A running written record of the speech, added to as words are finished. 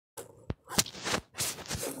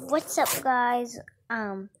What's up, guys?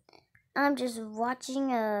 I'm just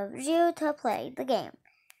watching a video to play the game.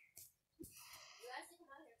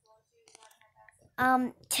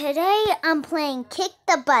 Today I'm playing Kick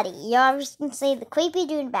the Buddy. You always can see the creepy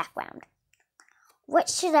dude in the background. What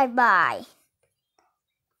should I buy?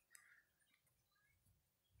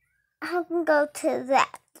 I can go to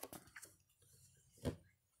that.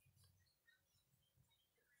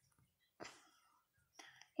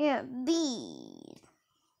 Here, bees.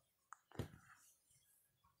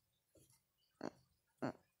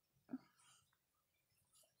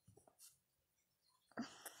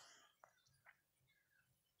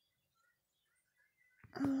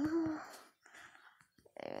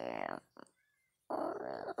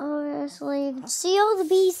 Honestly, you can see all the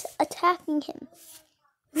bees attacking him.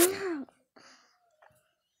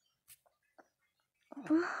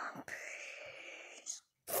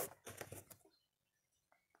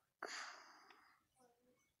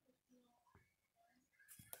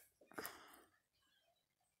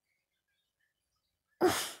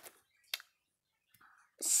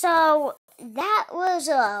 So that was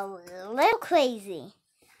a little crazy.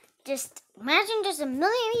 Just imagine just a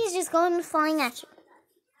million bees just going and flying at you.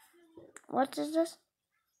 What is this?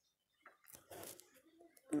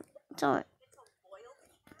 Sorry.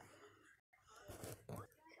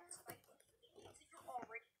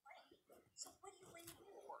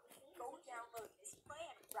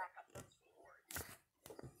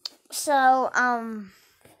 So,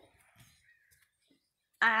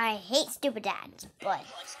 I hate stupid ads, but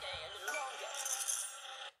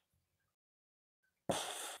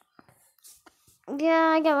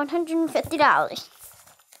yeah, I got $150.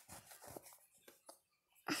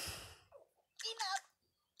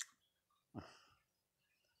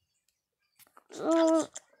 So,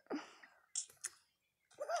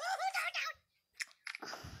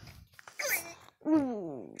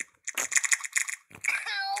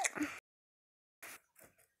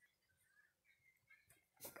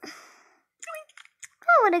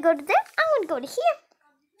 I want to go to there. I want to go to here.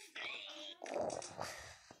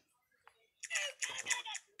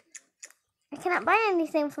 I cannot buy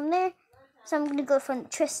anything from there, so I'm going to go from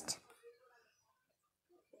Trist.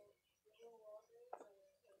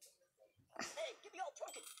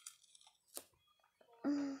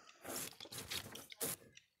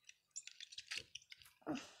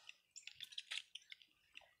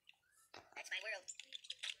 That's my world.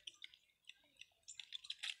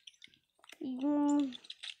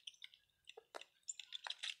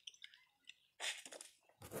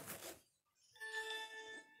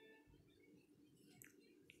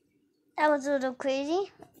 That was a little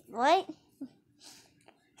crazy. What? What's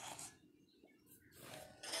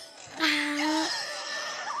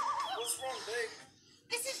wrong, babe?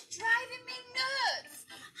 This is driving me nuts.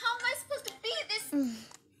 How am I supposed to beat this?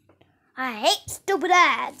 I hate stupid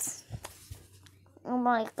ads. Oh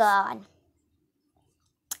my god.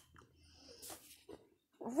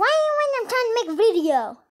 Why when I'm trying to make a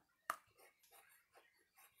video?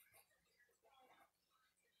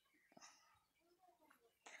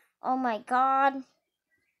 Oh my god.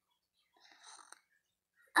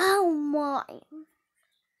 Oh my.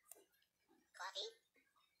 Coffee?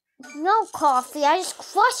 No coffee, I just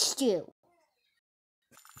crushed you.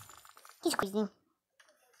 He's crazy.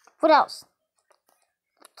 What else?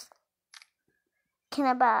 Can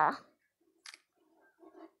I buy?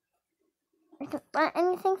 I can't buy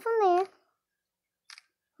anything from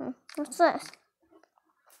there. What's this?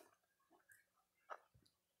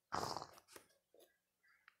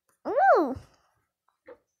 Ooh.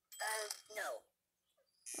 No.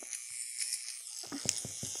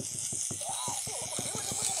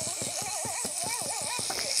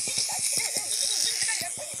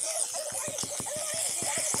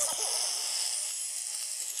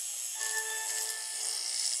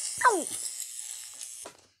 Ow.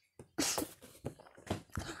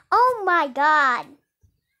 Oh my god.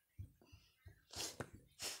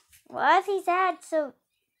 Why is these ads so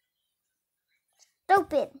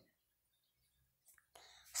stupid?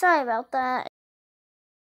 Sorry about that.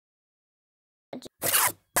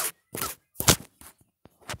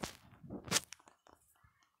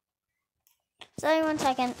 Sorry, 1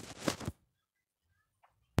 second.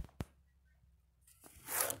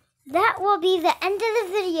 That will be the end of the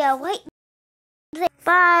video. Wait.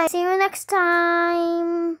 Bye. See you next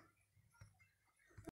time.